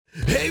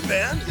Hey,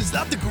 man, is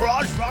that the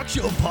Garage Rock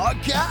Show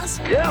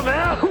podcast? Yeah,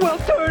 man. Well,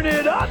 turn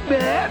it up,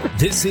 man.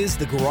 This is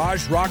the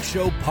Garage Rock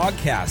Show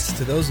podcast.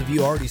 To those of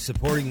you already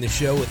supporting the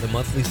show with a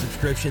monthly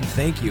subscription,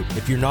 thank you.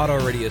 If you're not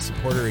already a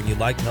supporter and you'd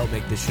like to help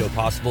make this show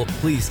possible,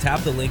 please tap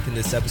the link in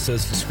this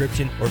episode's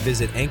description or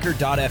visit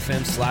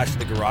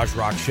anchor.fm/The Garage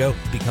Rock Show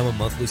to become a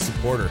monthly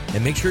supporter.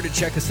 And make sure to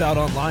check us out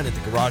online at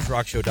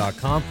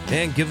thegaragerockshow.com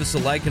and give us a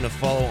like and a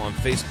follow on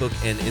Facebook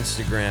and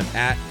Instagram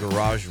at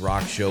Garage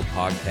Rock Show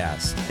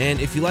Podcast. And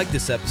if you like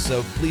this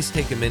episode, please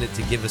take a minute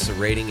to give us a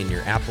rating in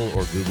your Apple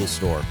or Google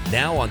store.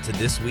 Now on to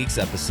this week's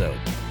episode.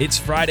 It's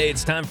Friday.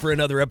 It's time for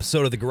another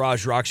episode of the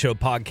Garage Rock Show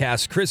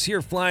podcast. Chris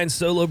here, flying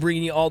solo,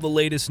 bringing you all the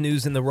latest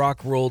news in the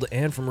rock world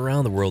and from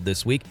around the world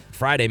this week.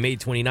 Friday, May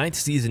 29th,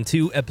 Season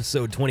 2,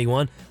 Episode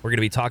 21. We're going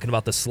to be talking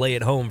about the Slay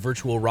at Home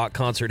virtual rock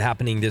concert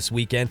happening this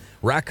weekend.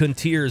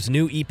 Raconteurs'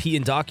 new EP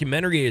and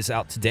documentary is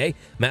out today.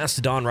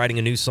 Mastodon writing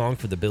a new song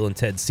for the Bill and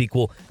Ted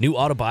sequel. New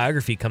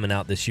autobiography coming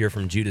out this year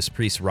from Judas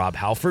Priest Rob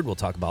Halford. We'll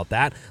talk about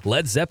that.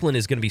 Led Zeppelin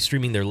is going to be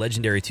streaming their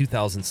legendary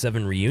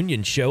 2007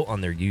 reunion show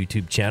on their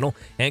YouTube channel.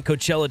 And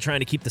Coachella trying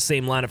to keep the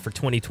same lineup for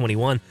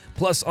 2021.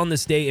 Plus, on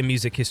this day in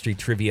music history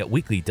trivia,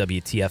 weekly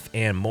WTF,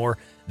 and more.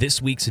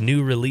 This week's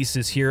new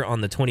releases here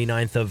on the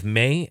 29th of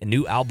May.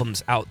 New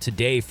albums out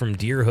today from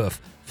Deerhoof,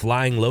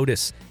 Flying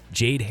Lotus,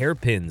 Jade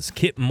Hairpins,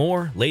 Kip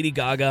Moore, Lady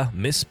Gaga,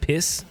 Miss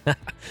Piss,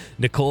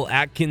 Nicole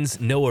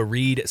Atkins, Noah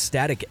Reid,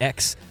 Static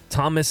X,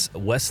 Thomas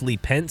Wesley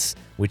Pence,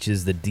 which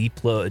is the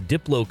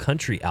Diplo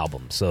Country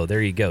album. So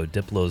there you go.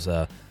 Diplo's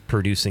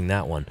producing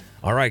that one.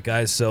 All right,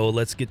 guys, so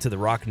let's get to the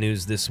rock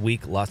news this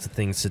week. Lots of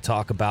things to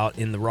talk about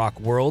in the rock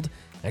world.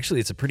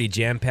 Actually, it's a pretty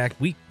jam-packed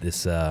week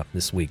this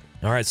week.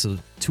 All right, so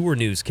tour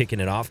news kicking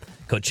it off.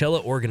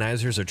 Coachella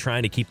organizers are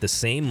trying to keep the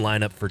same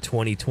lineup for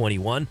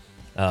 2021.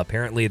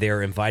 Apparently, they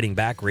are inviting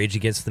back Rage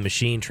Against the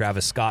Machine,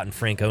 Travis Scott, and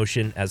Frank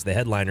Ocean as the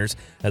headliners,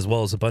 as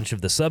well as a bunch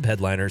of the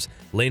sub-headliners,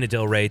 Lana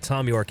Del Rey,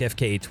 Thom Yorke,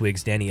 FKA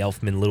Twigs, Danny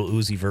Elfman, Lil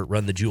Uzi Vert,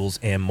 Run the Jewels,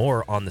 and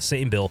more on the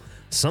same bill.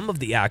 Some of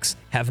the acts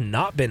have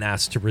not been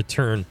asked to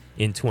return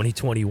in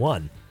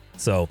 2021.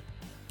 So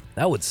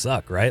that would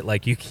suck, right?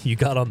 Like, you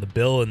got on the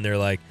bill and they're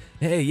like,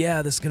 hey,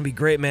 yeah, this is going to be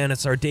great, man.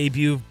 It's our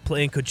debut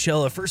playing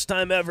Coachella, first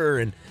time ever.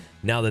 And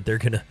now that they're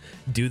going to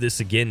do this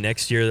again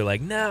next year, they're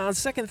like, nah, on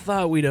second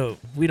thought, we don't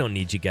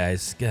need you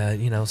guys.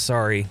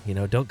 Sorry,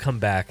 don't come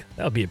back.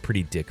 That would be a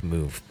pretty dick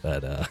move,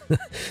 but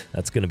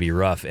that's going to be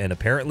rough. And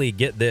apparently,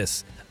 get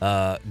this,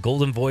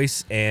 Golden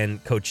Voice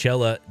and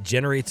Coachella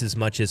generates as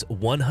much as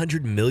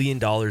 $100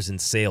 million in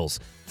sales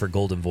for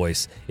Golden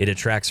Voice. It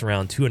attracts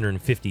around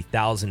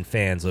 250,000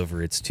 fans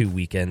over its 2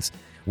 weekends.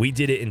 We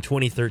did it in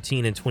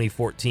 2013 and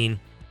 2014.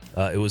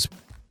 It was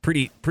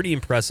pretty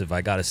impressive,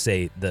 I gotta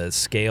say, the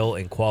scale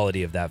and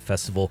quality of that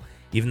festival.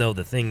 Even though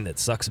the thing that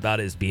sucks about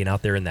it is being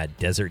out there in that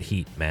desert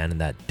heat, man, and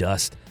that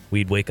dust.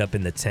 We'd wake up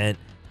in the tent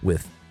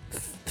with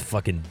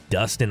fucking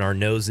dust in our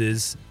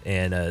noses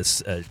and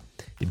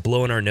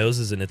blowing our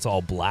noses, and it's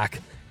all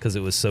black because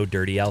it was so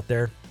dirty out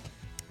there.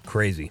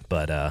 Crazy,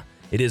 but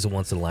it is a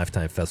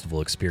once-in-a-lifetime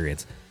festival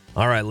experience.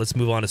 All right, let's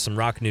move on to some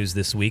rock news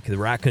this week. The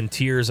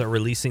Raconteurs are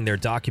releasing their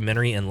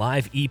documentary and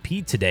live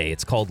EP today.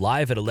 It's called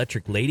Live at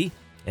Electric Lady,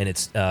 and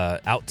it's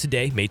out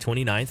today, May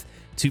 29th.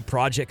 2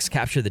 projects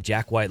capture the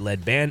Jack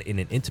White-led band in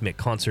an intimate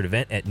concert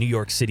event at New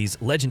York City's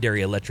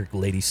legendary Electric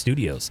Lady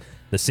Studios.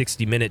 The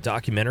 60-minute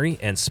documentary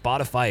and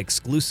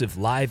Spotify-exclusive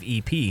live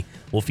EP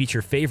will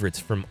feature favorites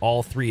from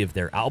all 3 of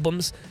their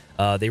albums.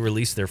 They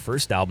released their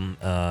first album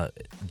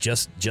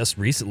just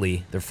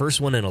recently, their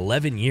first one in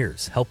 11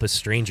 years, Help a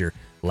Stranger,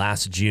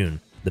 last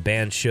June. The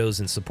band's shows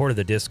in support of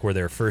the disc were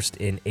their first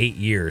in 8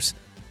 years.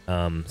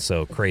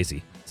 So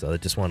crazy. So I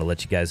just want to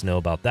let you guys know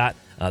about that.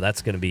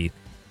 That's going to be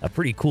a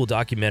pretty cool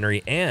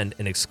documentary and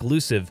an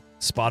exclusive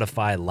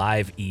Spotify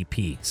live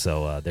EP.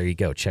 So there you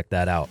go. Check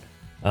that out.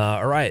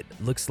 All right.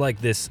 Looks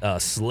like this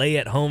Slay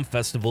at Home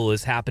festival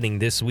is happening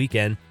this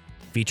weekend,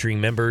 featuring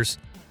members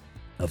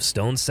of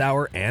Stone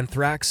Sour,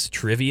 Anthrax,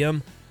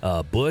 Trivium,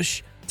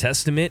 Bush,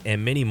 Testament,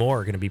 and many more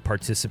are going to be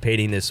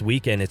participating this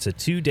weekend. It's a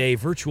 2-day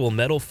virtual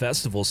metal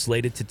festival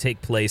slated to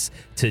take place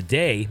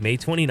today, May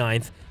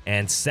 29th,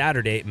 and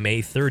Saturday,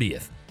 May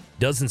 30th.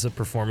 Dozens of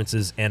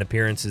performances and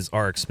appearances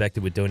are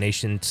expected, with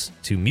donations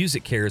to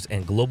Music Cares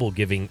and global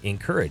giving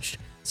encouraged.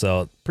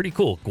 So, pretty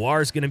cool.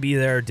 Guar's going to be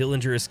there,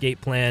 Dillinger Escape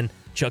Plan,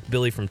 Chuck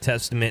Billy from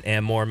Testament,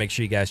 and more. Make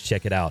sure you guys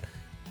check it out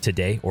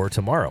today or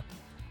tomorrow.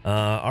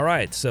 All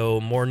right,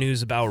 so more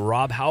news about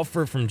Rob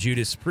Halford from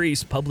Judas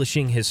Priest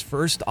publishing his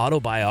first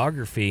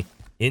autobiography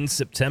in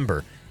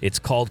September. It's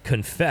called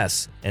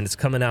Confess, and it's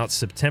coming out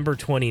September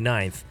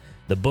 29th.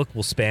 The book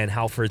will span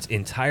Halford's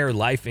entire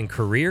life and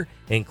career,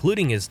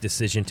 including his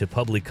decision to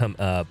publicly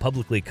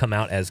come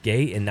out as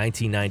gay in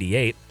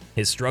 1998,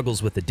 his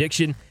struggles with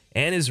addiction,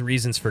 and his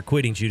reasons for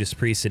quitting Judas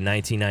Priest in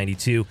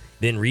 1992,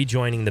 then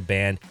rejoining the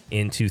band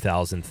in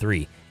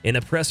 2003. In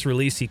a press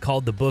release, he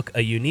called the book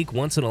a unique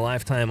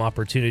once-in-a-lifetime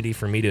opportunity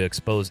for me to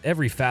expose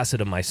every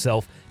facet of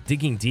myself.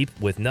 Digging deep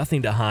with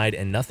nothing to hide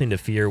and nothing to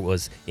fear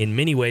was in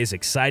many ways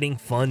exciting,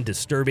 fun,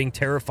 disturbing,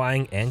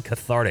 terrifying, and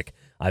cathartic.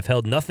 I've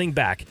held nothing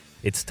back.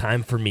 It's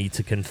time for me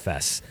to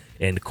confess.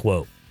 End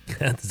quote.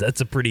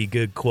 That's a pretty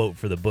good quote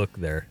for the book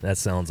there. That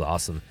sounds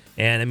awesome.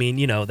 And I mean,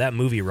 that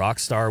movie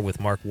Rockstar with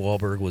Mark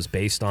Wahlberg was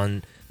based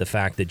on the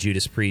fact that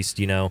Judas Priest,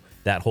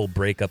 that whole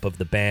breakup of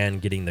the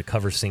band, getting the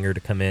cover singer to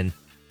come in.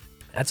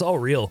 That's all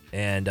real.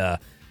 And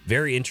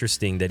very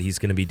interesting that he's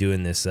going to be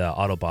doing this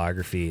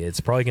autobiography. It's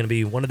probably going to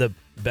be one of the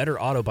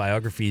better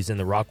autobiographies in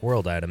the rock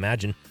world, I'd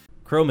imagine.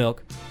 Crow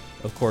milk,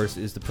 of course,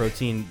 is the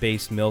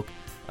protein-based milk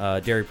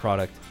dairy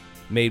product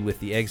made with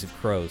the eggs of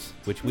crows,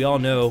 which we all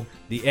know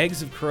the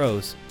eggs of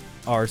crows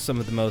are some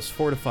of the most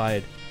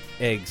fortified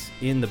eggs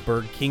in the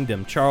bird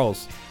kingdom.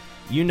 Charles,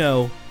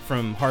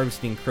 from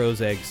harvesting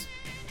crow's eggs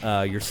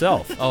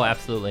yourself. Oh,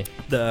 absolutely.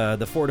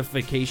 The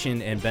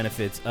fortification and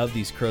benefits of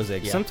these crow's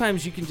eggs. Yeah.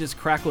 Sometimes you can just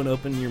crack one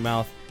open in your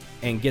mouth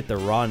and get the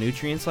raw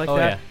nutrients like Oh,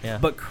 that. yeah.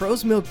 But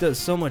crow's milk does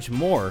so much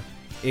more.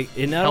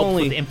 It not Helps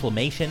only with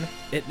inflammation.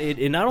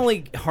 It not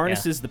only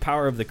harnesses the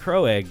power of the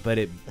crow egg, but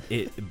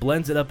it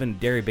blends it up in a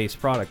dairy-based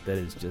product that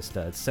is just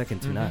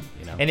second to none.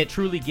 And it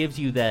truly gives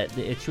you that.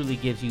 It truly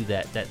gives you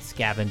that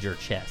scavenger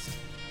chest.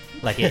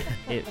 Like it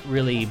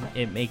really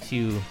makes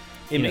you.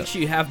 It makes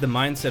you have the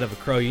mindset of a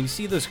crow. You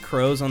see those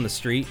crows on the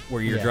street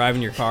where you're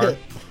driving your car,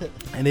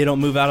 and they don't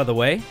move out of the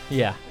way.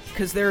 Yeah.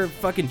 Because they're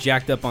fucking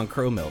jacked up on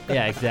crow milk.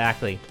 Yeah,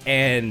 exactly.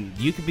 And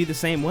you could be the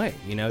same way.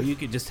 You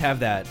could just have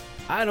that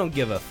I don't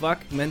give a fuck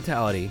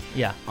mentality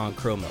on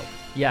crow milk.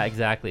 Yeah,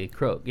 exactly.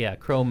 Crow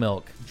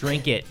milk.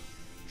 Drink it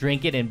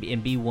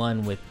and be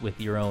one with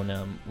your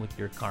own with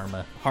your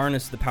karma.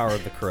 Harness the power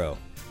of the crow.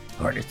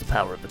 Harness the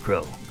power of the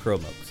crow. Crow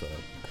milk. So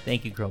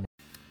thank you, crow milk.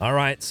 All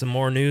right, some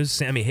more news.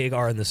 Sammy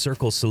Hagar and the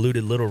Circle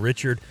saluted Little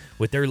Richard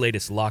with their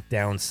latest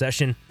lockdown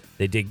session.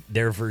 They did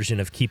their version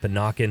of Keep a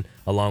Knockin'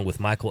 along with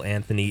Michael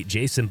Anthony,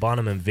 Jason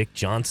Bonham, and Vic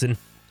Johnson.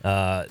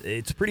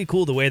 It's pretty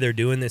cool the way they're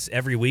doing this.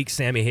 Every week,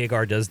 Sammy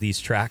Hagar does these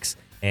tracks,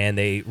 and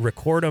they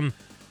record them.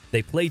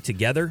 They play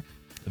together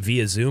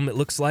via Zoom, it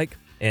looks like,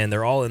 and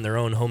they're all in their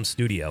own home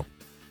studio.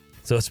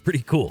 So it's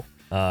pretty cool.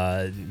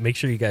 Make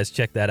sure you guys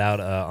check that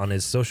out on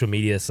his social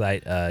media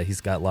site.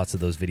 He's got lots of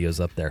those videos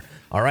up there.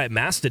 All right,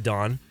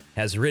 Mastodon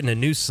has written a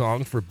new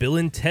song for Bill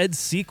and Ted's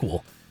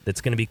sequel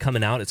that's going to be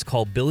coming out. It's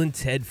called Bill and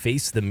Ted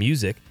Face the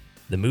Music.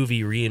 The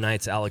movie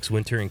reunites Alex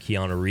Winter and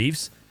Keanu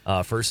Reeves.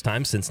 First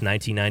time since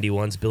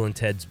 1991's Bill and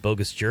Ted's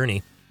Bogus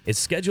Journey. It's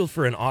scheduled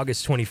for an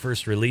August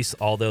 21st release,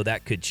 although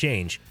that could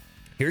change.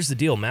 Here's the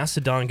deal.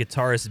 Mastodon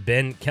guitarist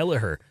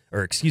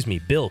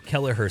Bill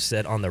Kelleher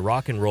said on the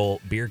Rock and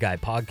Roll Beer Guy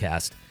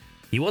podcast,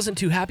 he wasn't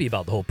too happy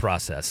about the whole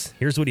process.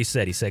 Here's what he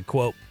said. He said,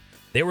 quote,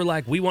 "They were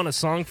like, we want a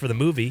song for the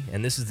movie,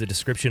 and this is the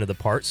description of the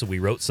part, so we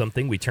wrote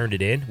something, we turned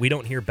it in. We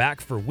don't hear back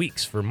for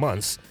weeks, for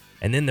months.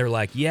 And then they're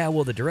like, yeah,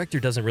 well, the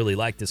director doesn't really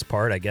like this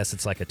part. I guess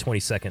it's like a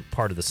 20-second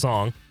part of the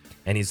song.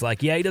 And he's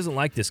like, yeah, he doesn't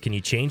like this. Can you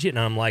change it? And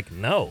I'm like,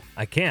 no,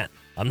 I can't.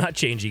 I'm not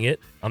changing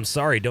it. I'm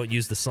sorry, don't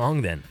use the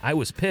song then. I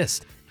was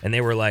pissed. And they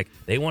were like,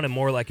 they wanted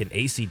more like an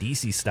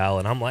AC/DC style.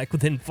 And I'm like, well,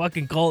 then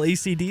fucking call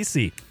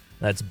AC/DC.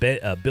 That's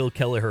Bill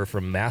Kelleher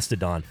from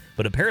Mastodon.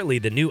 But apparently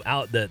that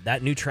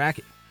new track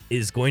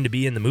is going to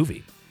be in the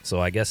movie. So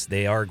I guess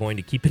they are going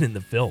to keep it in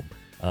the film.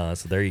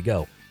 So there you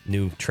go.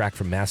 New track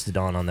from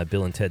Mastodon on that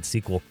Bill and Ted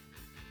sequel.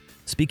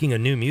 Speaking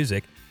of new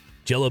music,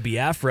 Jello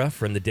Biafra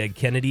from the Dead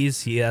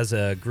Kennedys. He has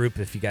a group,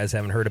 if you guys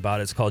haven't heard about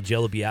it, it's called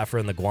Jello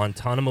Biafra and the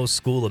Guantanamo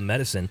School of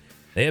Medicine.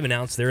 They have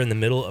announced they're in the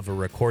middle of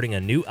recording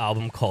a new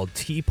album called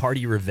Tea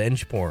Party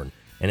Revenge Porn.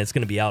 And it's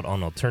going to be out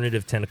on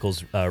Alternative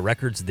Tentacles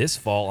Records this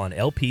fall on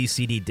LP,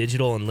 CD,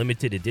 digital, and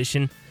limited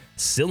edition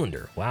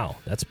Cylinder. Wow,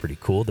 that's pretty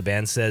cool. The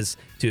band says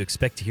to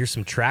expect to hear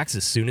some tracks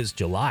as soon as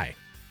July.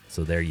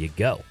 So there you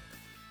go.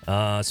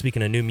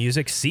 Speaking of new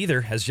music,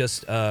 Seether has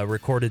just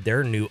recorded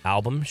their new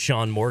album.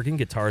 Sean Morgan,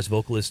 guitarist,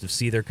 vocalist of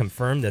Seether,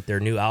 confirmed that their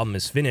new album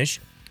is finished.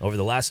 Over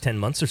the last 10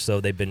 months or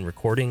so, they've been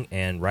recording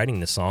and writing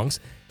the songs.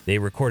 They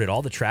recorded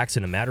all the tracks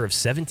in a matter of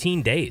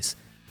 17 days.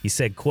 He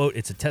said, quote,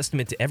 "It's a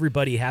testament to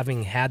everybody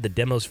having had the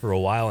demos for a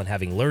while and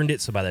having learned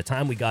it, so by the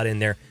time we got in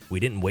there, we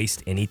didn't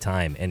waste any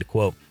time," end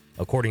quote.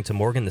 According to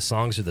Morgan, the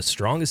songs are the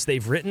strongest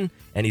they've written,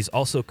 and he's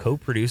also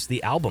co-produced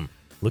the album.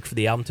 Look for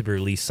the album to be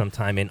released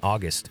sometime in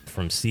August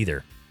from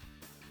Seether.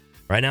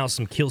 Right now,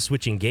 some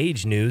Killswitch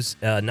Engage news.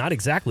 Not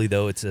exactly,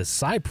 though. It's a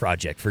side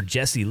project for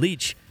Jesse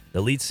Leach,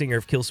 the lead singer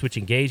of Killswitch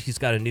Engage. He's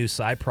got a new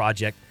side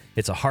project.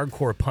 It's a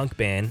hardcore punk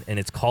band, and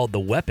it's called The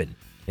Weapon.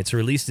 It's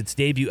released its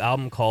debut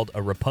album called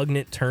A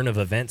Repugnant Turn of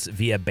Events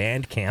via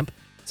Bandcamp.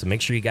 So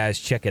make sure you guys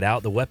check it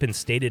out. The Weapon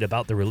stated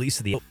about the release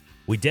of the album,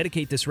 "We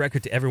dedicate this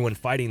record to everyone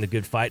fighting the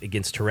good fight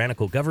against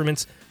tyrannical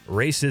governments,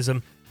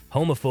 racism,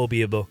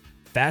 homophobia,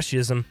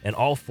 fascism, and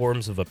all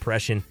forms of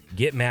oppression.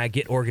 Get mad,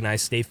 get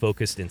organized, stay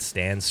focused, and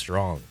stand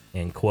strong,"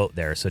 end quote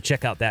there. So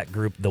check out that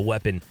group, The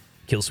Weapon,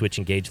 Killswitch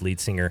Engage lead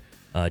singer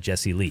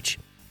Jesse Leach.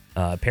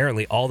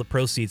 Apparently, all the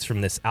proceeds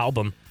from this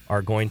album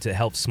are going to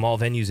help small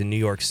venues in New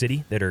York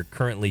City that are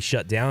currently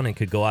shut down and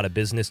could go out of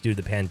business due to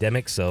the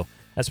pandemic. So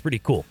that's pretty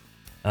cool.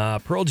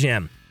 Pearl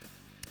Jam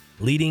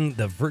leading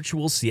the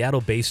virtual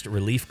Seattle-based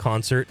relief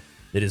concert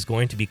that is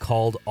going to be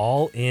called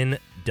All In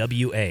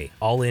WA,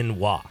 all in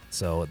WA.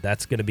 So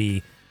that's going to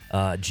be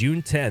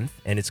June 10th,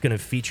 and it's going to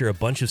feature a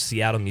bunch of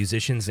Seattle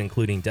musicians,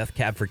 including Death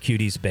Cab for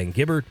Cuties' Ben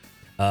Gibbard,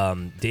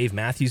 Dave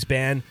Matthews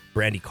Band,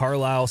 Brandy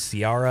Carlisle,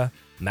 Ciara,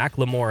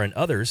 Macklemore, and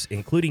others,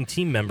 including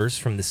team members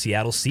from the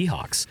Seattle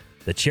Seahawks.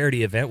 The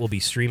charity event will be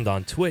streamed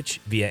on Twitch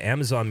via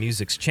Amazon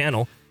Music's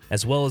channel,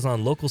 as well as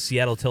on local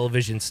Seattle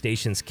television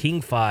stations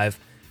King 5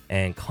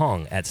 and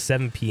Kong at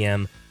 7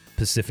 p.m.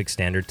 Pacific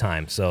Standard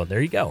Time. So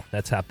there you go.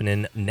 That's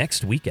happening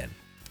next weekend.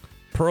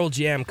 Pearl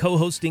Jam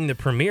co-hosting the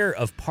premiere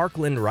of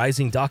Parkland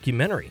Rising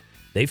documentary.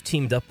 They've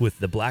teamed up with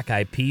the Black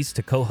Eyed Peas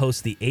to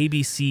co-host the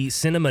ABC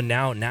Cinema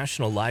Now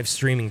national live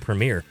streaming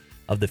premiere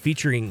of the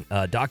featuring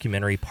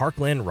documentary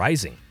Parkland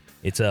Rising.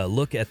 It's a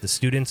look at the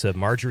students of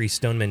Marjorie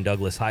Stoneman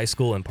Douglas High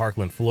School in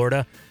Parkland,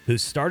 Florida, who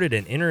started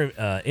an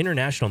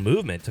international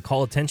movement to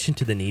call attention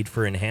to the need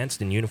for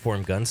enhanced and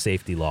uniform gun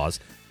safety laws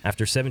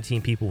after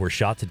 17 people were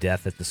shot to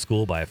death at the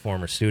school by a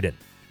former student.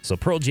 So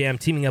Pearl Jam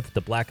teaming up with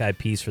the Black Eyed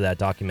Peas for that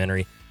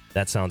documentary.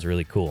 That sounds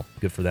really cool.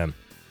 Good for them.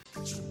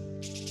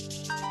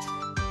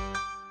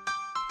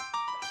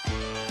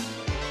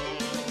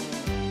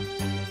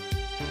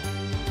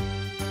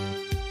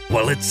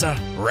 Well, it's a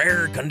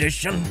rare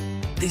condition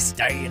this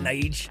day and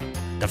age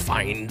to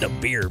find a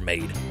beer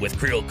made with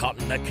krill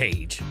caught in a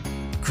cage.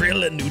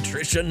 Krill and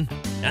nutrition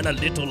and a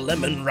little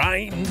lemon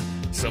rind.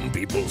 Some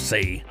people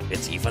say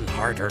it's even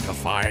harder to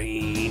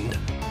find.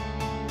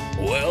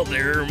 Well,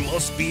 there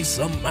must be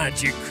some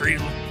magic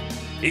krill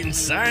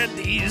inside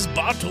these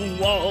bottle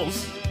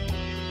walls.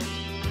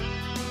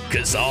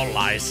 'Cause all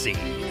I see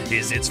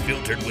is it's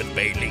filtered with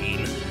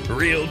baleen.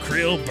 Real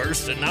krill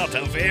bursting out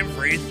of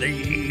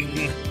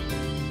everything.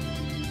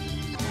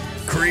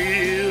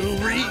 Krill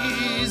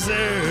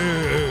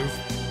Reserve.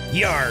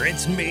 Yar,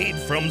 it's made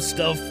from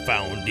stuff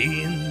found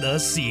in the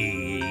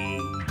sea.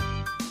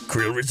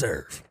 Krill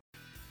Reserve.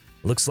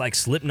 Looks like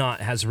Slipknot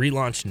has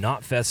relaunched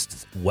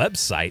Knotfest's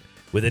website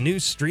with a new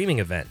streaming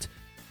event.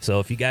 So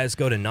if you guys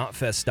go to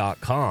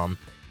knotfest.com,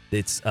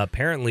 it's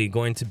apparently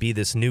going to be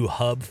this new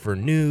hub for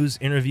news,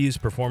 interviews,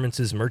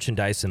 performances,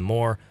 merchandise, and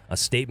more. A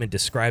statement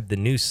described the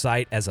new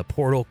site as a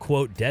portal,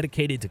 quote,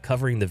 dedicated to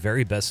covering the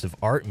very best of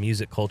art,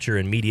 music, culture,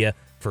 and media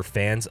for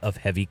fans of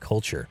heavy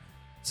culture.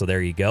 So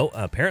there you go.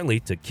 Apparently,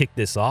 to kick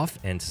this off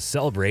and to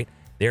celebrate,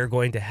 they're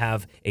going to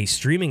have a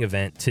streaming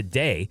event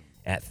today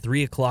at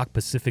 3 o'clock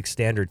Pacific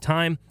Standard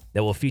Time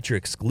that will feature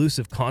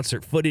exclusive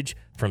concert footage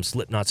from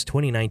Slipknot's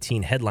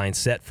 2019 headline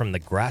set from the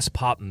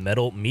Graspop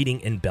Metal meeting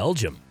in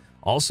Belgium.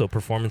 Also,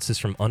 performances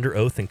from Under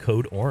Oath and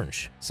Code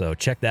Orange. So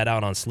check that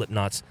out on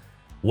Slipknot's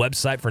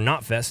website for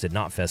Knotfest at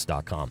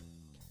knotfest.com.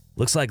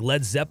 Looks like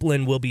Led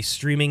Zeppelin will be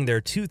streaming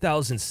their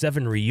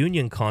 2007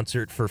 reunion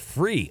concert for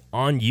free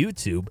on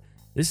YouTube.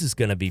 This is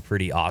going to be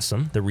pretty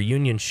awesome. The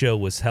reunion show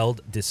was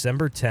held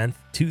December 10th,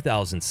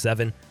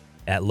 2007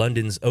 at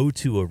London's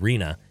O2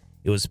 Arena.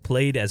 It was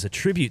played as a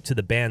tribute to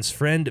the band's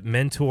friend,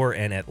 mentor,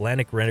 and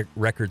Atlantic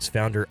Records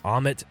founder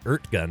Amit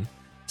Ertgun.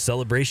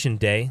 Celebration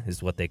Day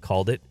is what they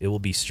called it. It will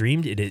be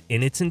streamed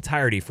in its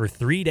entirety for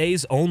 3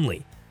 days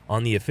only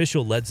on the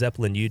official Led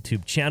Zeppelin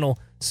YouTube channel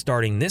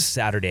starting this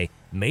Saturday,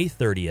 May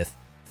 30th,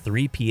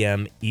 3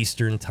 p.m.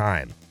 Eastern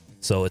Time.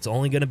 So it's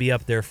only going to be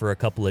up there for a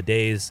couple of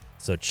days,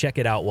 so check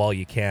it out while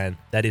you can.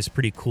 That is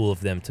pretty cool of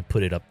them to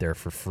put it up there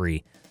for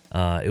free.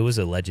 It was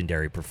a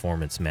legendary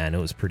performance, man. It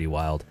was pretty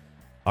wild.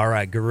 All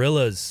right,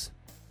 Gorillaz.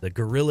 The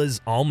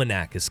Gorillaz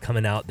Almanac is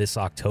coming out this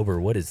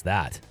October. What is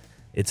that?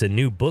 It's a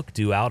new book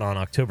due out on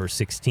October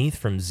 16th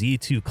from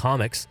Z2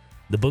 Comics.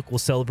 The book will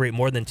celebrate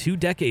more than 2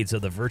 decades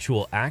of the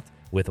virtual act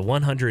with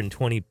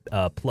 120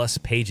 plus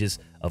pages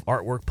of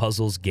artwork,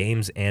 puzzles,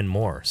 games, and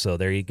more. So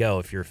there you go.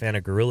 If you're a fan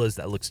of Gorillaz,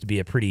 that looks to be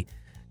a pretty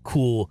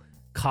cool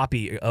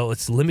copy. Oh,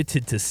 it's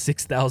limited to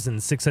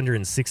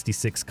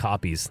 6,666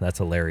 copies. That's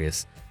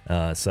hilarious.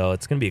 So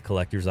it's going to be a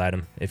collector's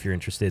item. If you're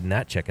interested in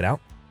that, check it out.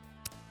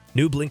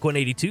 New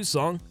Blink-182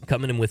 song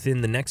coming in within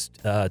the next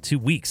 2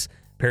 weeks.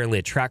 Apparently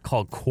a track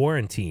called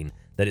Quarantine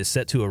that is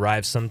set to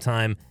arrive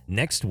sometime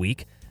next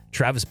week.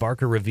 Travis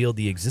Barker revealed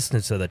the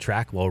existence of the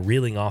track while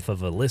reeling off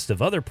of a list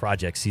of other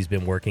projects he's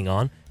been working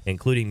on,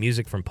 including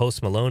music from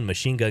Post Malone,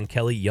 Machine Gun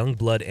Kelly,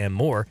 Youngblood, and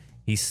more.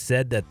 He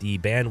said that the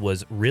band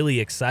was really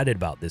excited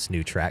about this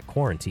new track,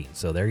 Quarantine.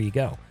 So there you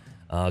go.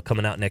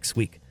 Coming out next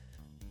week.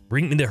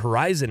 Bring Me the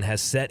Horizon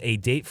has set a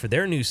date for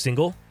their new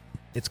single.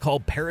 It's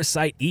called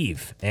Parasite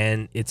Eve,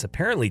 and it's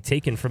apparently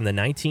taken from the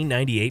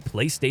 1998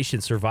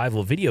 PlayStation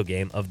survival video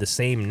game of the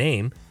same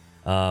name.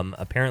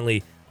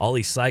 Apparently,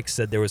 Ollie Sykes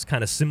said there was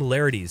kind of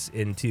similarities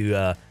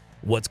into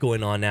what's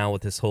going on now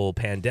with this whole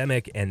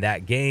pandemic and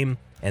that game,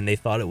 and they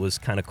thought it was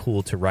kind of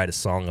cool to write a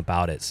song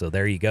about it. So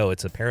there you go.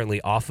 It's apparently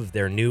off of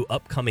their new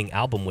upcoming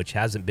album, which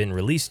hasn't been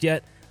released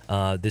yet.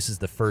 This is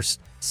the first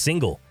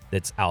single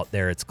that's out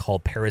there. It's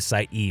called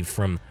Parasite Eve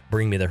from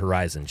Bring Me the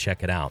Horizon.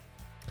 Check it out.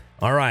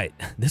 All right,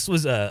 this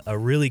was a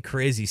really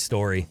crazy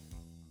story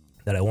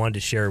that I wanted to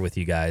share with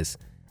you guys.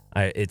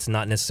 It's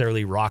not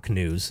necessarily rock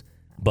news,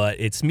 but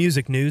it's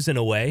music news in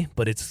a way,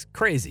 but it's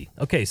crazy.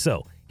 Okay,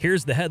 so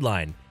here's the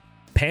headline.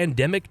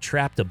 Pandemic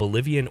trapped a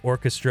Bolivian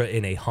orchestra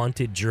in a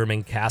haunted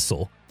German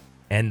castle,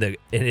 and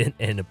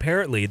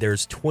apparently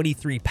there's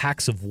 23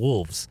 packs of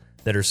wolves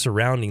that are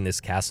surrounding this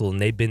castle, and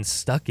they've been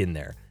stuck in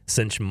there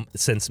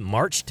since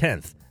March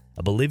 10th.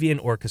 A Bolivian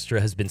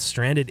orchestra has been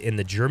stranded in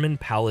the German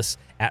palace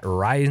at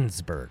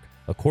Rheinsberg.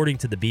 According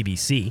to the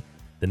BBC,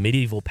 the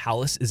medieval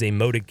palace is a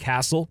moated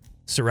castle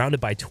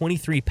surrounded by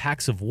 23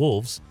 packs of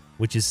wolves,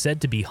 which is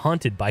said to be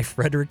haunted by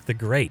Frederick the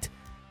Great.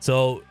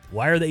 So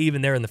why are they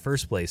even there in the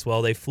first place?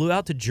 Well, they flew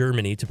out to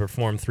Germany to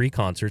perform 3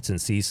 concerts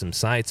and see some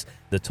sights.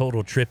 The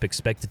total trip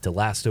expected to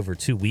last over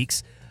 2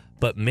 weeks,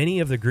 but many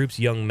of the group's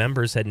young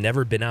members had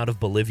never been out of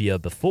Bolivia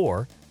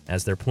before.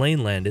 As their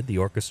plane landed, the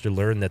orchestra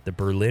learned that the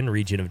Berlin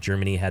region of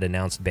Germany had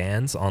announced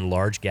bans on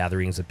large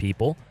gatherings of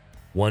people.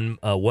 One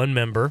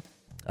member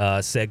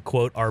said,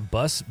 quote, "Our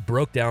bus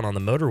broke down on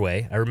the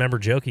motorway. I remember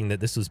joking that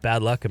this was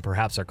bad luck and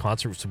perhaps our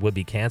concerts would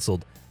be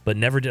canceled, but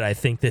never did I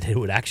think that it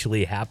would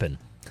actually happen."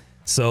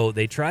 So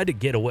they tried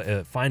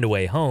to find a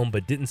way home,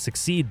 but didn't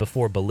succeed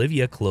before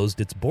Bolivia closed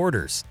its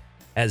borders.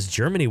 As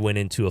Germany went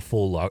into a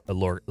full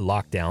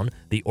lockdown,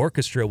 the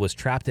orchestra was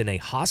trapped in a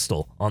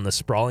hostel on the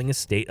sprawling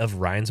estate of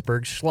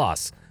Rheinsberg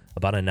Schloss,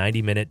 about a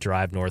 90-minute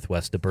drive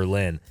northwest of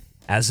Berlin.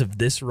 As of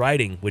this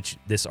writing, which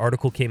this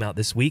article came out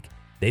this week,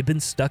 they've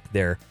been stuck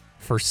there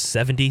for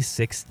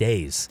 76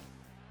 days.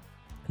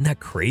 Isn't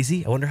that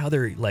crazy? I wonder how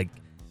they're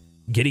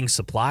getting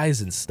supplies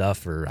and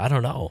stuff, or I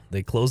don't know.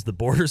 They closed the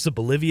borders of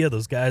Bolivia.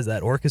 Those guys,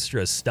 that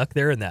orchestra is stuck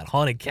there in that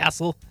haunted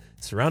castle,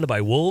 surrounded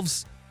by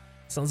wolves.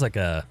 Sounds like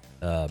a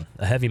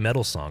heavy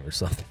metal song or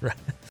something, right?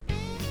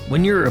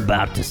 When you're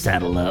about to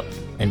saddle up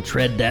and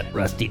tread that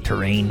rusty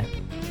terrain,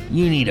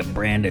 you need a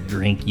brand of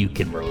drink you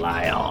can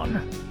rely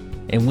on.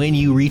 And when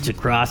you reach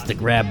across to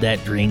grab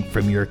that drink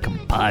from your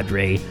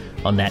compadre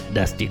on that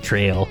dusty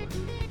trail,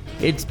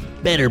 it's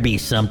better be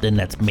something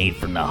that's made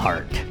from the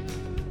heart.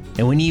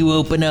 And when you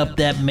open up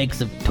that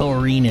mix of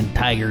taurine and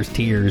tiger's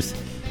tears,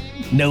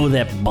 know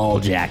that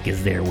Balljack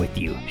is there with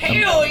you.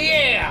 Hell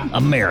yeah!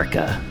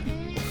 America.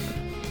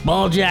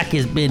 Balljack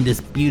has been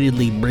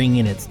disputedly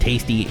bringing its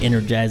tasty,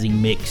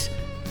 energizing mix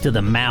to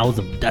the mouths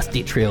of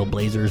dusty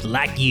trailblazers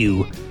like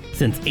you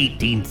since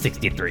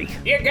 1863.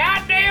 You're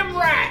goddamn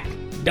right!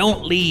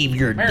 Don't leave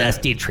your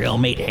dusty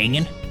trailmate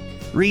hanging.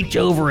 Reach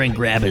over and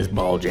grab his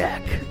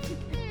Balljack.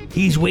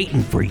 He's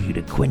waiting for you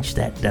to quench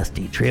that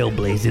dusty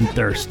trailblazing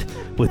thirst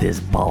with his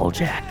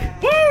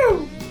Balljack.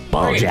 Woo!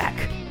 Balljack,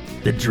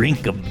 the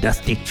drink of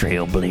dusty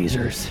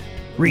trailblazers.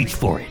 Reach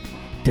for it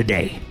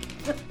today.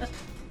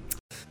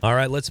 All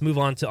right, let's move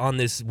on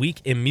this week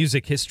in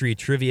music history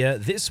trivia.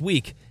 This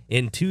week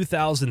in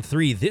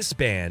 2003, this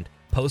band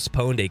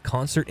postponed a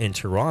concert in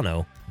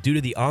Toronto due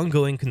to the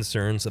ongoing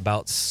concerns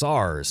about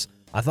SARS.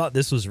 I thought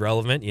this was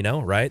relevant,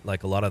 right?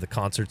 Like a lot of the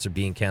concerts are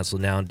being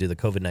canceled now due to the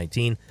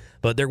COVID-19.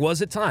 But there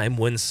was a time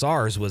when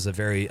SARS was a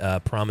very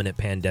prominent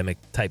pandemic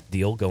type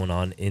deal going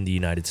on in the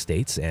United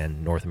States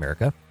and North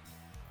America.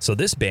 So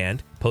this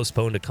band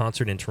postponed a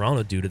concert in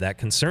Toronto due to that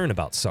concern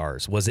about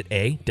SARS. Was it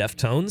A,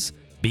 Deftones,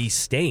 B,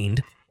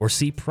 Stained, or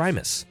C,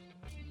 Primus?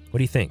 What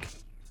do you think?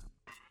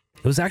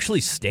 It was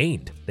actually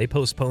Stained. They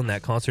postponed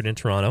that concert in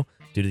Toronto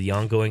due to the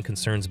ongoing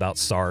concerns about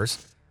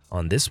SARS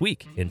on this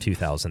week in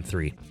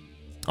 2003.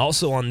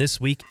 Also on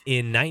this week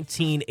in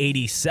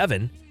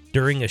 1987,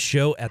 during a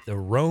show at the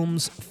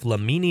Rome's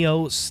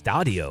Flaminio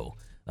Stadio,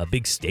 a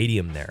big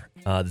stadium there,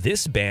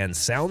 this band's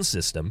sound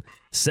system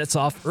sets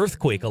off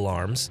earthquake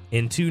alarms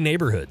in 2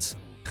 neighborhoods.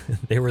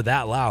 They were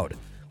that loud.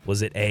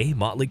 Was it A,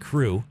 Motley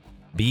Crue,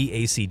 B,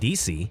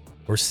 AC/DC,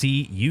 or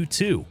C,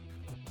 U2?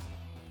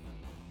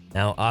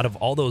 Now, out of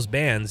all those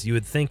bands, you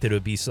would think that it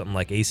would be something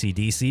like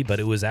AC/DC, but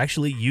it was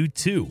actually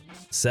U2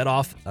 set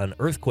off an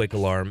earthquake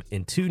alarm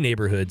in 2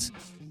 neighborhoods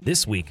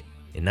this week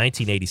in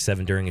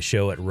 1987 during a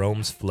show at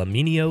Rome's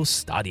Flaminio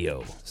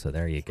Stadio. So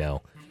there you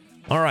go.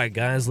 All right,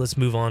 guys, let's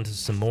move on to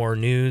some more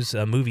news,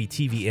 movie,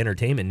 TV,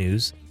 entertainment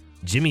news.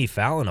 Jimmy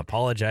Fallon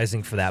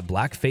apologizing for that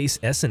blackface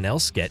SNL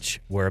sketch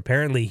where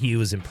apparently he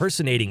was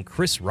impersonating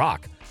Chris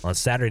Rock on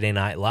Saturday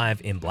Night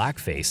Live in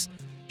blackface.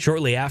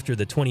 Shortly after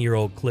the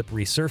 20-year-old clip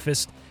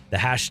resurfaced, the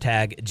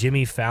hashtag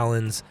Jimmy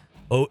Fallon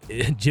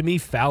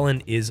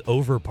is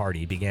over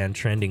party began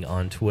trending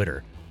on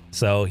Twitter.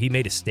 So he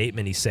made a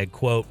statement. He said,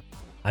 quote,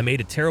 "I made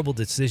a terrible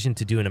decision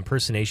to do an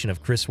impersonation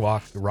of Chris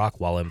Rock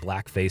while in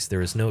blackface.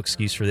 There is no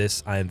excuse for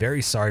this. I am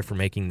very sorry for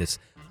making this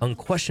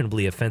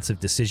unquestionably offensive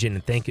decision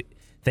and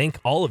thank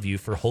all of you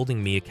for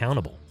holding me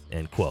accountable,"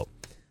 end quote.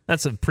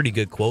 That's a pretty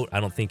good quote. I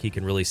don't think he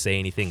can really say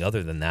anything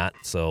other than that.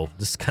 So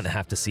just kind of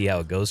have to see how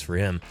it goes for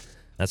him.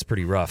 That's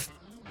pretty rough.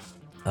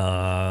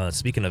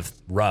 Speaking of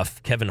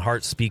rough, Kevin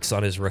Hart speaks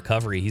on his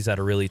recovery. He's had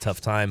a really tough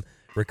time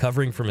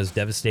recovering from his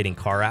devastating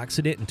car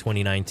accident in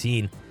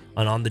 2019.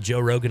 And on the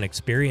Joe Rogan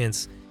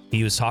Experience,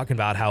 he was talking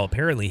about how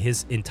apparently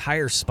his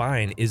entire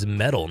spine is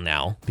metal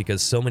now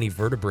because so many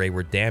vertebrae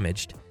were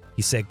damaged.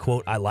 He said,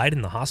 quote, "I lied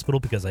in the hospital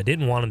because I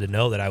didn't want him to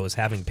know that I was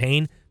having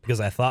pain because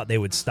I thought they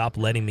would stop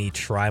letting me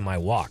try my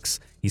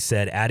walks." He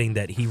said, adding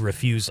that he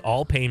refused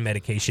all pain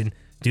medication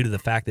due to the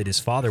fact that his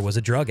father was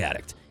a drug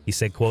addict. He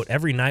said, quote,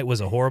 "Every night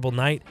was a horrible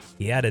night."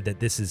 He added that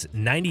this is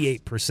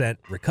 98%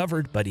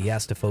 recovered, but he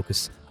has to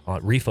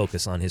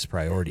refocus on his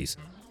priorities.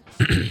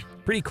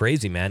 Pretty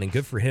crazy, man, and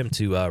good for him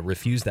to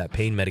refuse that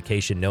pain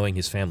medication, knowing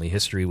his family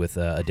history with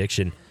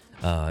addiction.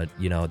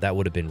 That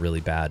would have been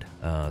really bad.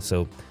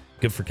 So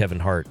good for Kevin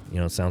Hart.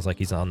 It sounds like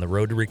he's on the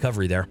road to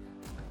recovery there.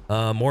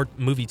 More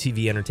movie,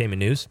 TV, entertainment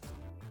news.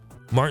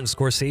 Martin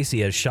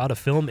Scorsese has shot a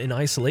film in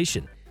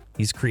isolation.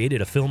 He's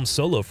created a film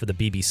solo for the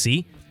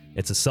BBC.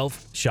 It's a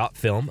self-shot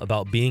film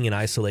about being in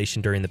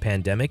isolation during the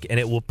pandemic, and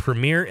it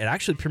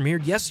actually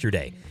premiered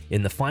yesterday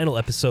in the final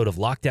episode of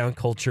Lockdown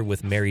Culture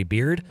with Mary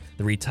Beard,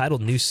 the retitled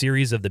new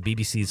series of the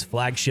BBC's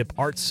flagship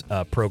arts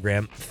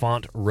program,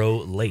 Font Row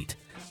Late.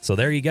 So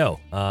there you go.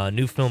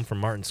 New film from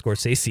Martin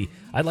Scorsese.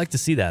 I'd like to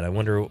see that. I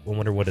wonder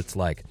what it's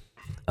like.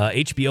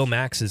 HBO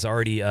Max has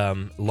already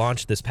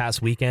launched this past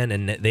weekend,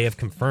 and they have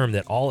confirmed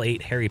that all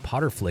 8 Harry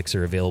Potter flicks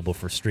are available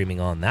for streaming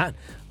on that.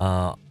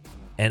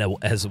 And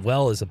as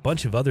well as a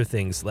bunch of other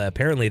things.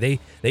 Apparently,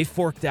 they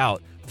forked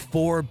out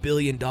 $4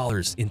 billion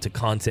into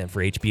content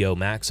for HBO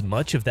Max.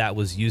 Much of that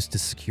was used to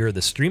secure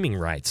the streaming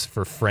rights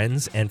for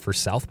Friends and for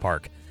South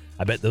Park.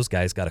 I bet those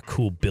guys got a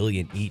cool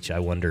billion each, I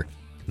wonder.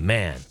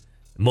 Man,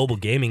 mobile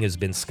gaming has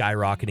been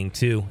skyrocketing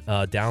too.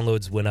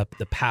 Downloads went up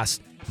the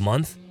past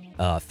month,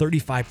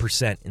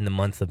 35% in the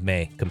month of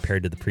May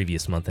compared to the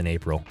previous month in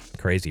April.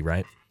 Crazy,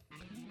 right?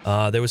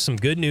 There was some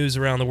good news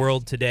around the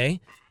world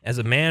today. As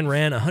a man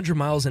ran 100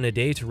 miles in a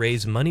day to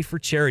raise money for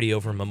charity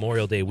over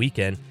Memorial Day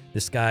weekend,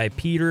 this guy,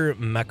 Peter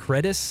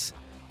Macredis,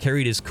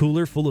 carried his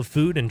cooler full of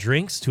food and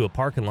drinks to a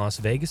park in Las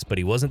Vegas, but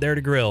he wasn't there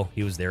to grill.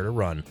 He was there to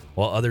run.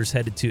 While others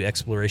headed to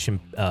Exploration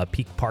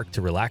Peak Park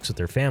to relax with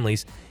their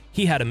families,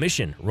 he had a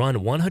mission: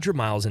 run 100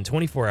 miles in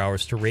 24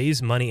 hours to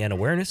raise money and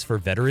awareness for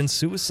veteran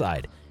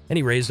suicide. And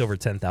he raised over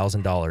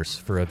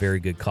 $10,000 for a very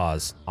good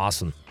cause.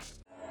 Awesome.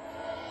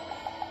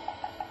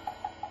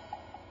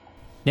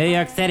 New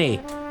York City,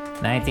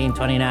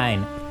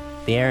 1929.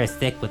 The air is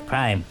thick with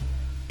crime,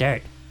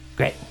 dirt,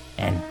 grit,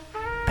 and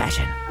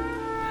passion.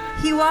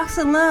 He walks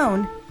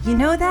alone. You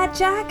know that,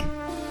 Jack?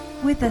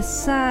 With a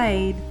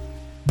side.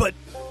 But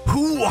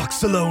who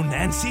walks alone,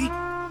 Nancy?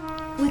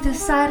 With a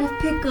side of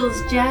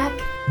pickles, Jack.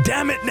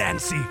 Damn it,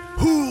 Nancy!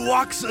 Who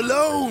walks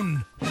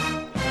alone?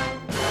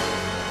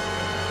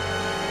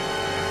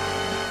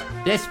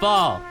 This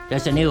fall,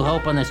 there's a new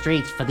hope on the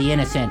streets for the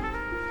innocent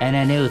and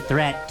a new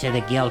threat to the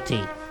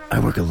guilty. I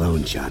work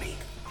alone, Johnny.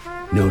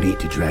 No need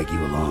to drag you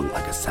along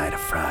like a side of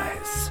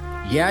fries.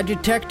 Yeah,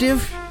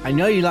 detective? I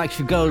know you like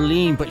to go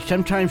lean, but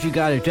sometimes you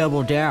gotta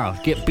double down,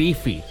 get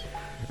beefy.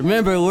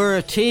 Remember, we're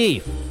a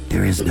team.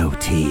 There is no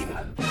team.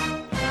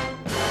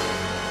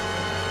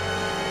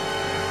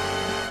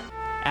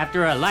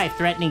 After a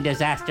life-threatening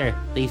disaster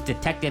leaves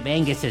Detective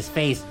Angus's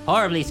face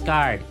horribly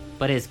scarred,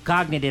 but his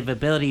cognitive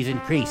abilities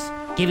increase,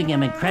 giving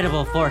him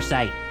incredible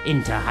foresight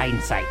into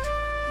hindsight.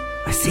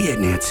 I see it,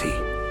 Nancy.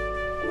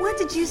 What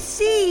did you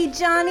see,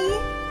 Johnny?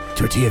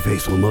 Tortilla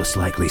Face will most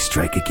likely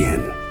strike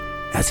again,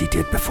 as he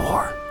did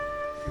before.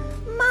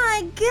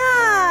 My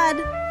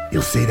God!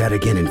 You'll say that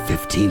again in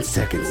 15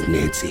 seconds,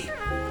 Nancy.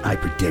 I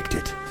predict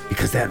it,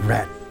 because that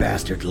rat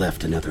bastard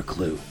left another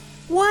clue.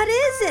 What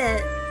is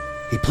it?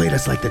 He played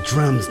us like the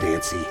drums,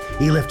 Nancy.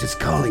 He left his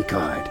calling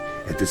card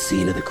at the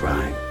scene of the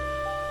crime.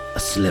 A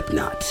slip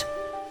knot.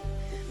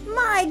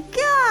 My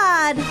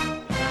God!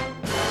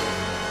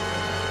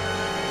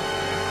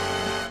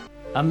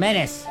 A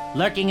menace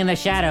lurking in the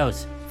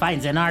shadows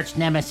finds an arch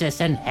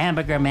nemesis and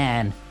Hamburger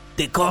Man.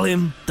 They call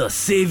him the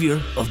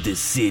savior of this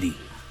city.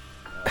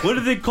 What do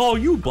they call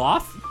you,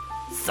 boss?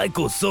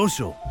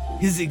 Psychosocial.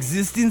 His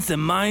existence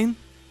and mine,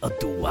 a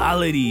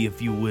duality,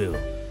 if you will.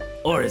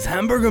 Or as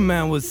Hamburger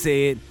Man would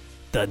say it,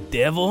 the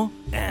devil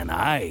and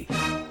I.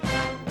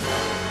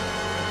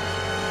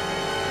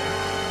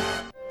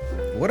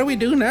 What do we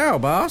do now,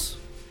 boss?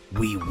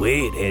 We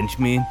wait,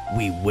 henchman.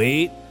 We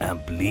wait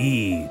and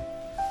bleed.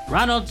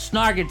 Ronald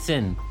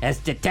Snargetson as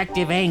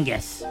Detective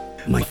Angus.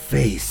 My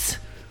face,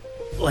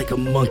 like a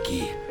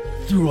monkey,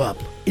 threw up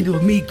into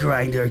a meat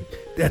grinder.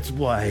 That's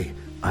why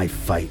I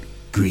fight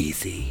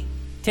greasy.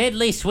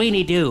 Tiddly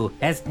Sweeney Doo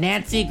as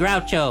Nancy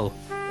Groucho.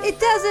 It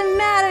doesn't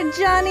matter,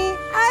 Johnny.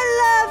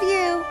 I love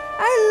you.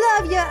 I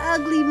love your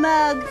ugly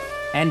mug.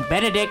 And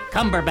Benedict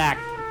Cumberbatch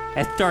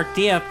as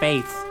Tortilla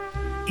Face.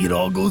 It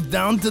all goes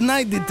down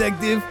tonight,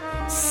 Detective.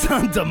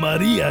 Santa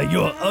Maria,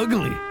 you're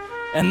ugly.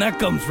 And that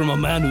comes from a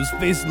man whose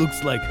face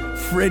looks like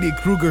Freddy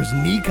Krueger's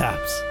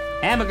kneecaps.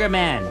 Hamburger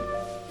Man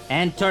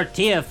and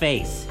Tortilla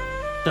Face.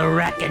 The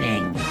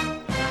Reckoning.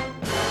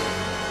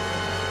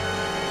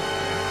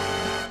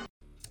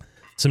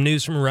 Some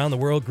news from around the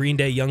world. Green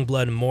Day,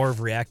 Youngblood, and more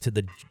have reacted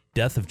to the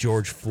death of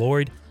George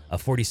Floyd, a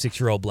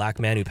 46-year-old black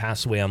man who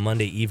passed away on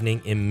Monday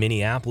evening in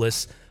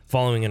Minneapolis.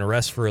 Following an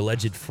arrest for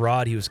alleged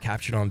fraud, he was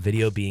captured on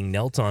video being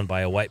knelt on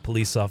by a white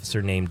police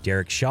officer named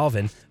Derek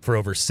Chauvin for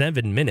over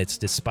 7 minutes,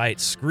 despite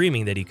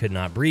screaming that he could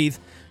not breathe.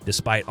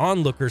 Despite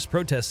onlookers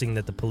protesting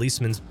that the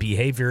policeman's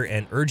behavior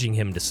and urging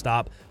him to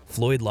stop,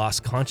 Floyd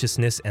lost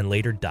consciousness and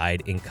later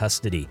died in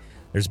custody.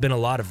 There's been a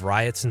lot of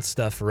riots and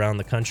stuff around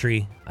the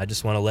country. I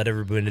just want to let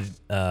everybody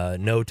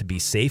know to be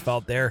safe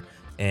out there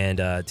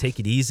and take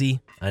it easy.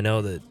 I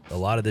know that a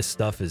lot of this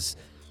stuff is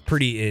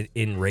pretty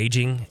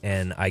enraging,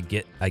 and I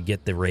get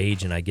the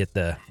rage and I get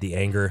the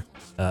anger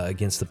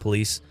against the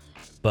police.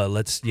 But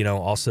let's,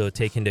 also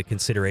take into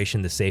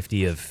consideration the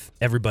safety of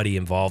everybody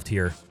involved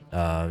here,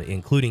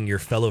 including your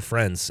fellow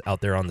friends out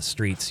there on the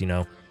streets.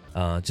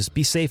 Just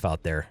be safe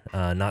out there.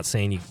 Not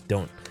saying you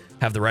don't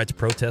have the right to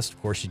protest.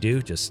 Of course you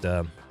do. Just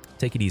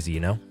take it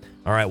easy, All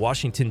right,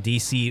 Washington,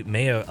 D.C.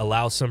 may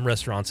allow some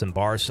restaurants and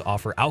bars to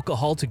offer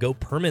alcohol to go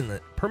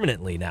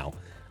permanently now.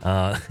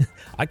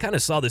 I kind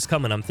of saw this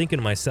coming. I'm thinking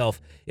to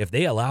myself, if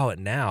they allow it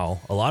now,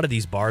 a lot of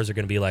these bars are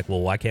going to be like,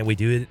 well, why can't we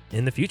do it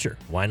in the future?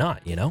 Why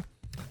not,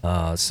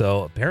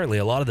 So apparently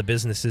a lot of the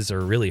businesses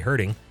are really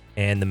hurting.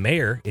 And the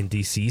mayor in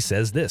D.C.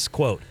 says this,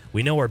 quote,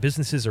 "We know our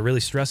businesses are really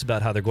stressed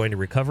about how they're going to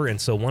recover, and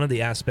so one of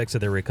the aspects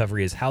of their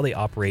recovery is how they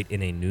operate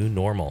in a new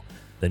normal.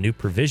 The new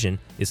provision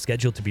is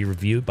scheduled to be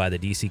reviewed by the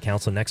D.C.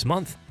 Council next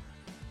month."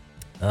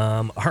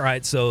 All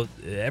right, so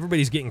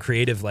everybody's getting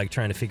creative, like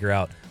trying to figure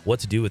out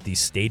what to do with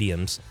these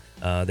stadiums.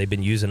 They've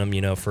been using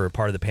them, for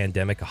part of the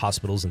pandemic,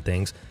 hospitals and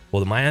things. Well,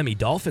 the Miami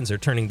Dolphins are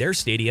turning their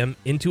stadium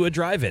into a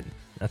drive-in.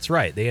 That's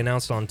right. They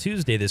announced on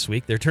Tuesday this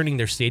week they're turning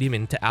their stadium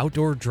into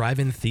outdoor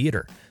drive-in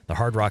theater. The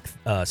Hard Rock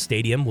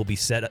Stadium will be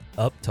set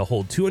up to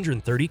hold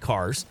 230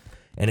 cars,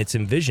 and it's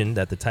envisioned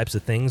that the types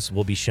of things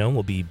will be shown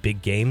will be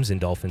big games in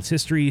Dolphins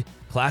history,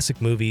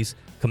 classic movies,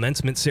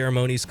 commencement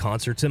ceremonies,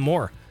 concerts, and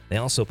more. They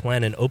also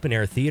plan an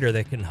open-air theater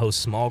that can host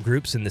small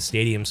groups in the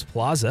stadium's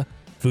plaza.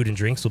 Food and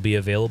drinks will be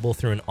available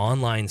through an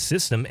online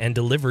system and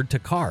delivered to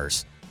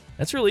cars.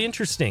 That's really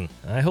interesting.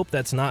 I hope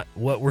that's not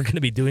what we're going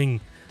to be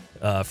doing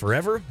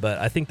forever, but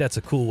I think that's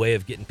a cool way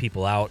of getting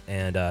people out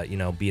and,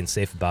 being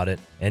safe about it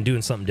and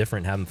doing something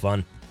different, having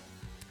fun.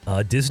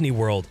 Disney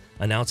World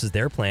announces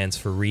their plans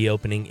for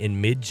reopening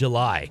in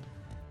mid-July.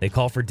 They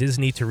call for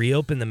Disney to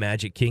reopen the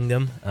Magic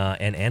Kingdom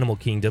and Animal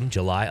Kingdom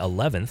July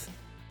 11th.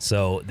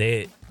 So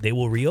they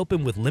will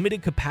reopen with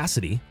limited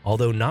capacity,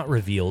 although not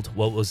revealed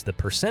what was the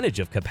percentage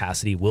of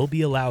capacity will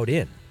be allowed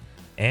in.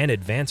 And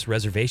advanced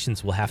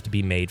reservations will have to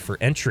be made for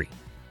entry.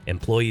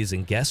 Employees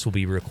and guests will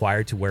be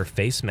required to wear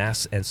face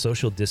masks, and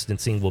social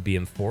distancing will be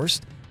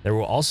enforced. There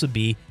will also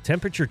be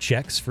temperature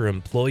checks for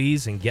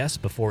employees and guests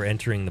before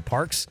entering the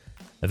parks.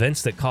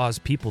 Events that cause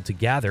people to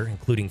gather,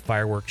 including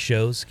fireworks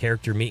shows,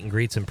 character meet and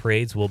greets, and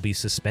parades, will be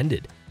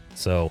suspended.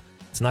 So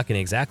it's not going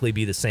to exactly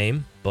be the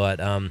same, but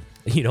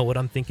you know what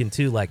I'm thinking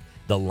too? Like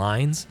the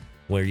lines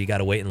where you got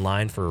to wait in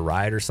line for a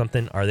ride or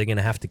something, are they going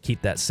to have to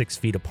keep that 6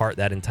 feet apart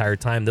that entire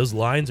time? Those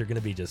lines are going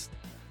to be just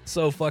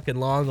so fucking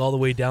long all the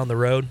way down the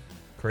road.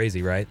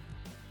 Crazy, right?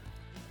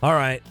 All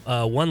right,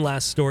 one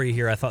last story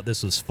here. I thought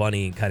this was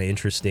funny and kind of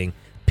interesting.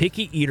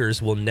 Picky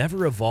eaters will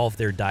never evolve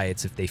their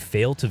diets if they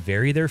fail to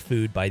vary their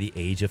food by the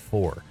age of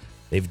 4.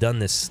 They've done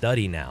this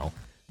study now.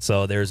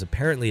 So there's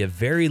apparently a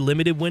very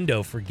limited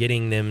window for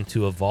getting them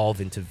to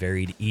evolve into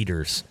varied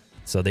eaters.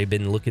 So they've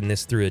been looking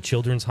this through a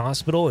children's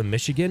hospital in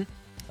Michigan.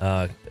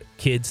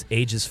 Kids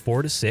ages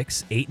 4 to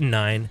 6, 8 and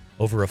 9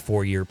 over a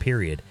 4-year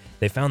period.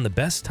 They found the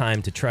best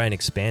time to try and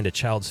expand a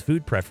child's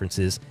food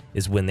preferences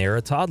is when they're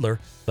a toddler,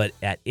 but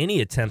at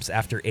any attempts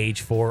after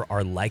age 4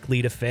 are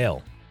likely to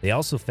fail. They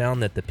also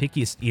found that the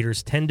pickiest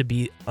eaters tend to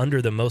be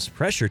under the most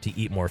pressure to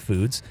eat more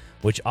foods,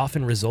 which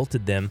often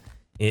resulted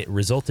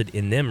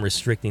in them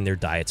restricting their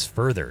diets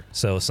further.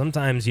 So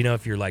sometimes,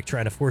 if you're like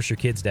trying to force your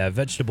kids to have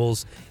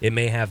vegetables, it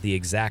may have the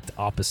exact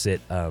opposite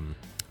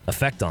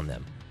effect on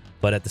them.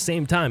 But at the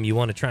same time, you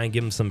want to try and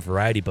give them some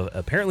variety, but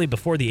apparently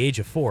before the age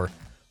of 4,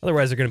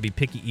 otherwise they're going to be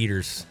picky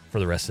eaters for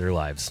the rest of their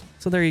lives.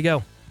 So there you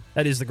go.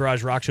 That is the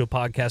Garage Rock Show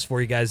podcast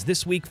for you guys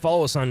this week.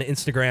 Follow us on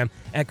Instagram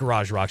at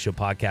Garage Rock Show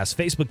Podcast,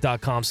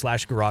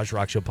 Facebook.com/Garage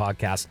Rock Show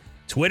Podcast,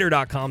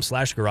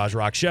 Twitter.com/Garage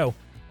Rock Show.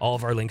 All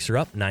of our links are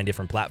up, 9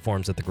 different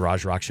platforms at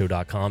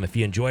thegaragerockshow.com. If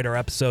you enjoyed our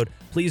episode,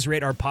 please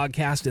rate our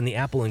podcast in the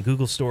Apple and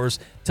Google stores.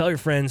 Tell your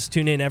friends,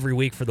 tune in every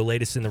week for the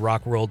latest in the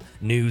rock world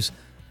news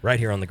right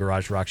here on the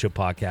Garage Rock Show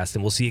podcast.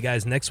 And we'll see you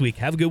guys next week.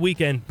 Have a good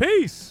weekend.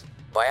 Peace!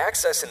 By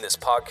accessing this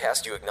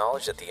podcast, you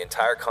acknowledge that the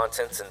entire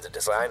contents and the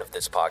design of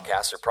this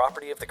podcast are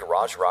property of the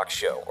Garage Rock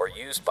Show or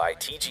used by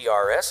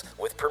TGRS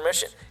with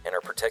permission and are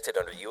protected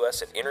under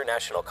U.S. and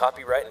international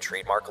copyright and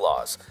trademark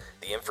laws.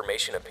 The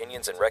information,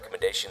 opinions, and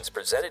recommendations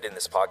presented in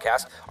this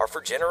podcast are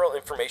for general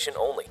information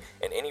only,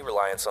 and any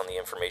reliance on the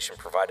information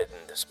provided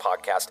in this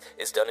podcast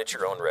is done at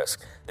your own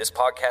risk. This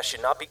podcast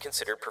should not be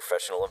considered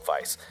professional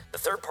advice. The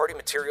third-party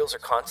materials or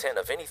content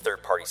of any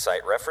third-party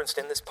site referenced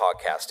in this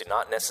podcast do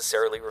not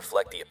necessarily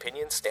reflect the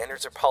opinions,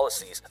 standards, or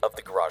policies of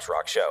the Garage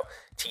Rock Show.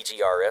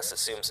 TGRS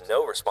assumes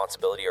no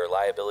responsibility or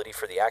liability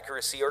for the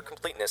accuracy or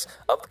completeness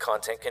of the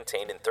content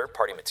contained in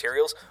third-party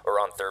materials or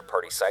on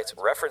third-party sites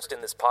referenced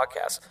in this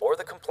podcast, or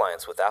the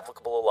compliance with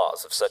applicable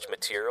laws of such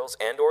materials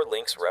and or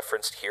links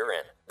referenced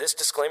herein. This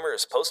disclaimer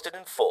is posted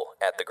in full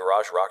at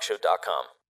thegaragerockshow.com.